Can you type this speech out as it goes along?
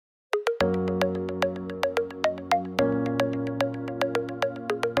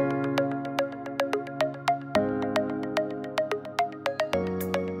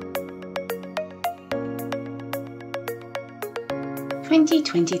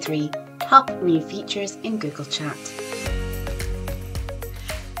2023 Top New Features in Google Chat.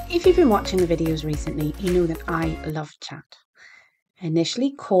 If you've been watching the videos recently, you know that I love chat.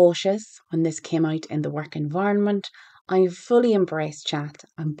 Initially cautious when this came out in the work environment, I fully embraced chat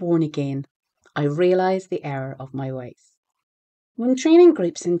and born again. I realised the error of my ways. When training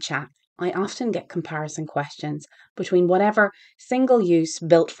groups in chat, I often get comparison questions between whatever single-use,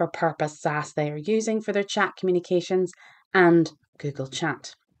 built-for-purpose SaaS they are using for their chat communications and Google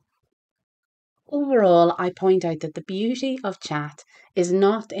Chat. Overall, I point out that the beauty of chat is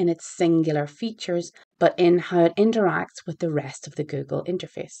not in its singular features, but in how it interacts with the rest of the Google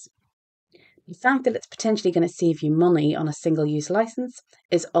interface. The fact that it's potentially going to save you money on a single-use license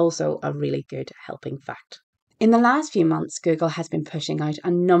is also a really good helping fact. In the last few months, Google has been pushing out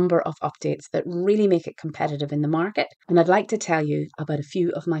a number of updates that really make it competitive in the market, and I'd like to tell you about a few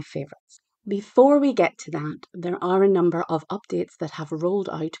of my favourites. Before we get to that, there are a number of updates that have rolled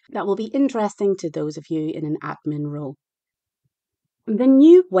out that will be interesting to those of you in an admin role. The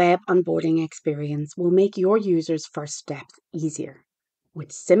new web onboarding experience will make your users' first steps easier,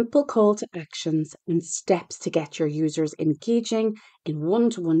 with simple call to actions and steps to get your users engaging in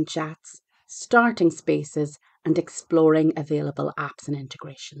one-to-one chats, starting spaces, and exploring available apps and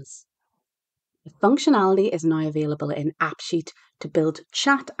integrations. The functionality is now available in AppSheet to build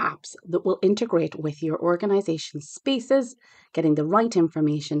chat apps that will integrate with your organization's spaces, getting the right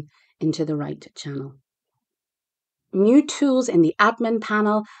information into the right channel. New tools in the admin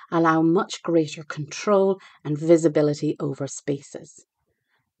panel allow much greater control and visibility over spaces.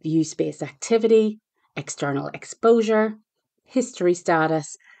 View space activity, external exposure, history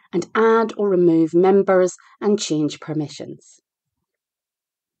status, and add or remove members and change permissions.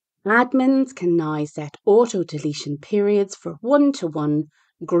 Admins can now set auto-deletion periods for one-to-one,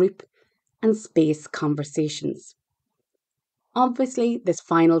 group, and space conversations. Obviously, this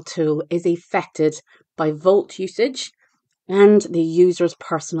final tool is affected by Vault usage and the user's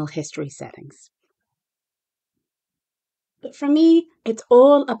personal history settings. But for me, it's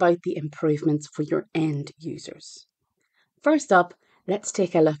all about the improvements for your end users. First up, let's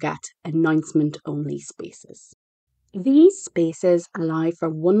take a look at announcement-only spaces. These spaces allow for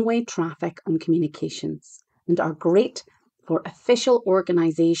one-way traffic and communications and are great for official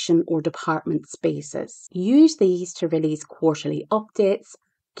organisation or department spaces. Use these to release quarterly updates,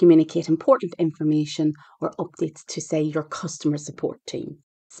 communicate important information, or updates to, say, your customer support team.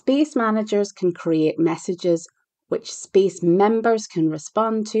 Space managers can create messages which space members can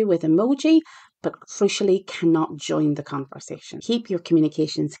respond to with emoji, but crucially cannot join the conversation. Keep your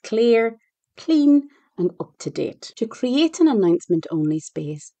communications clear, clean, and up to date. To create an announcement-only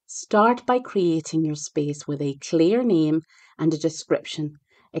space, start by creating your space with a clear name and a description,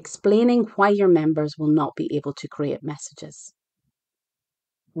 explaining why your members will not be able to create messages.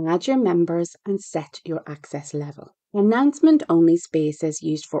 Add your members and set your access level. Announcement-only spaces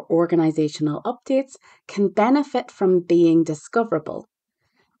used for organizational updates can benefit from being discoverable.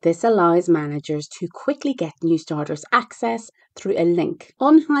 This allows managers to quickly get new starters access through a link.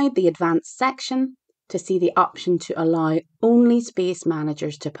 Unhide the advanced section to see the option to allow only space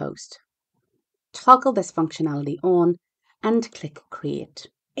managers to post. Toggle this functionality on and click Create.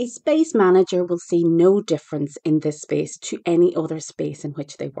 A space manager will see no difference in this space to any other space in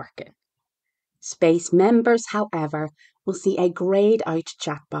which they work in. Space members, however, will see a greyed out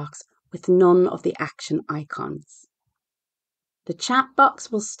chat box with none of the action icons. The chat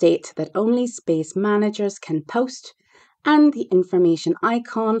box will state that only space managers can post, and the information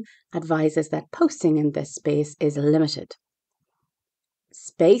icon advises that posting in this space is limited.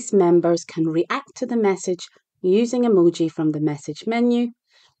 Space members can react to the message using emoji from the message menu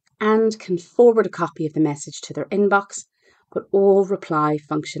and can forward a copy of the message to their inbox, but all reply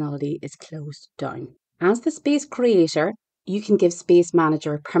functionality is closed down. As the space creator, you can give Space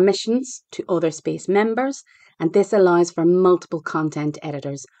Manager permissions to other space members, and this allows for multiple content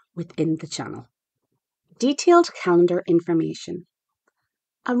editors within the channel. Detailed calendar information.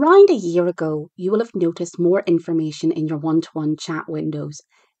 Around a year ago, you will have noticed more information in your one-to-one chat windows,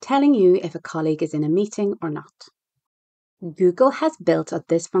 telling you if a colleague is in a meeting or not. Google has built up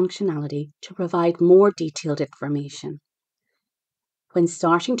this functionality to provide more detailed information. When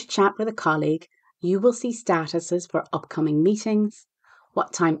starting to chat with a colleague, you will see statuses for upcoming meetings,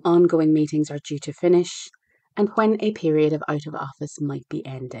 what time ongoing meetings are due to finish, and when a period of out of office might be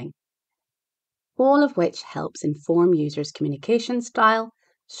ending. All of which helps inform users' communication style,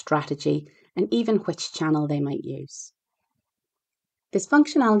 strategy, and even which channel they might use. This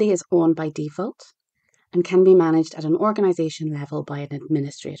functionality is on by default and can be managed at an organisation level by an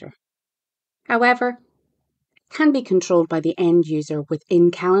administrator. However, can be controlled by the end user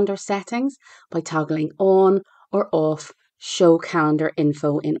within calendar settings by toggling on or off show calendar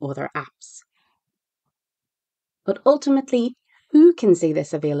info in other apps. But ultimately, who can see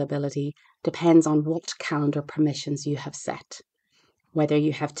this availability depends on what calendar permissions you have set. Whether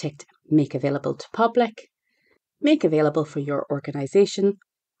you have ticked Make Available to Public, Make Available for your organisation,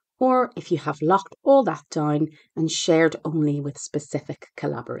 or if you have locked all that down and shared only with specific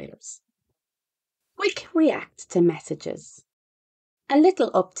collaborators. Quick react to messages. A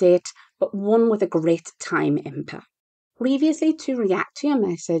little update, but one with a great time impact. Previously, to react to a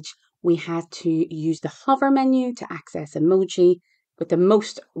message, we had to use the hover menu to access emoji, with the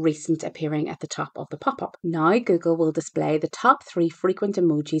most recent appearing at the top of the pop-up. Now Google will display the top 3 frequent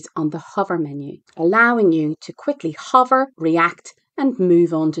emojis on the hover menu, allowing you to quickly hover, react, and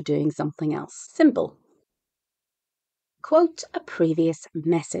move on to doing something else. Simple. Quote a previous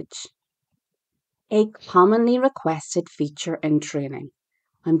message. A commonly requested feature in training.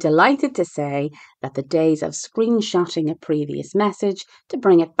 I'm delighted to say that the days of screenshotting a previous message to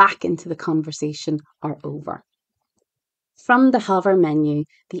bring it back into the conversation are over. From the hover menu,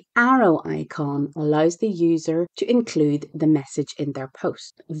 the arrow icon allows the user to include the message in their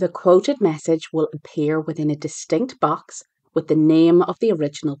post. The quoted message will appear within a distinct box with the name of the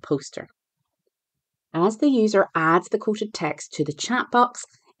original poster. As the user adds the quoted text to the chat box,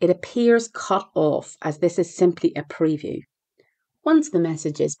 it appears cut off as this is simply a preview. Once the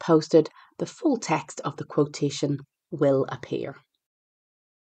message is posted, the full text of the quotation will appear.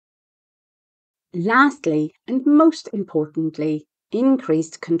 Lastly, and most importantly,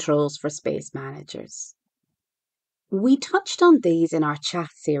 increased controls for space managers. We touched on these in our chat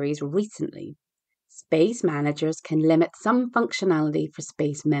series recently. Space managers can limit some functionality for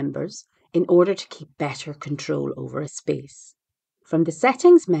space members in order to keep better control over a space. From the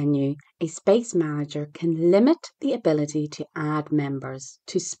settings menu, a space manager can limit the ability to add members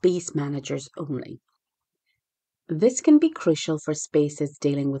to space managers only. This can be crucial for spaces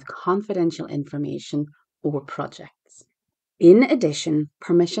dealing with confidential information or projects. In addition,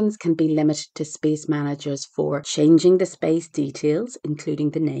 permissions can be limited to space managers for changing the space details,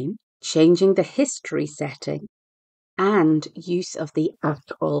 including the name, changing the history setting, and use of the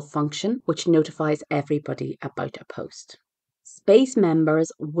 @all function, which notifies everybody about a post. Space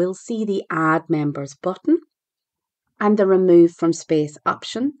members will see the Add Members button and the Remove from Space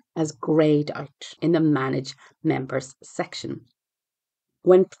option as greyed out in the Manage Members section.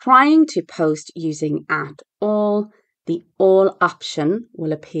 When trying to post using @all, the All option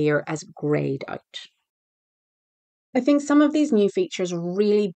will appear as greyed out. I think some of these new features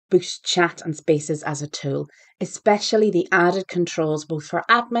really boost chat and spaces as a tool, especially the added controls both for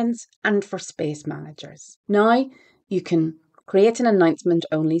admins and for space managers. Now you can create an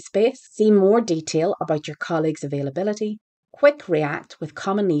announcement-only space, see more detail about your colleagues' availability, quick react with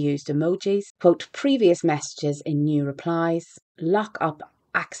commonly used emojis, quote previous messages in new replies, lock up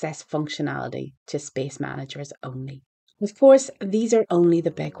access functionality to space managers only. Of course, these are only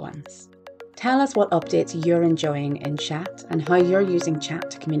the big ones. Tell us what updates you're enjoying in chat and how you're using chat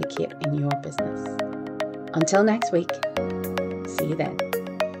to communicate in your business. Until next week, see you then.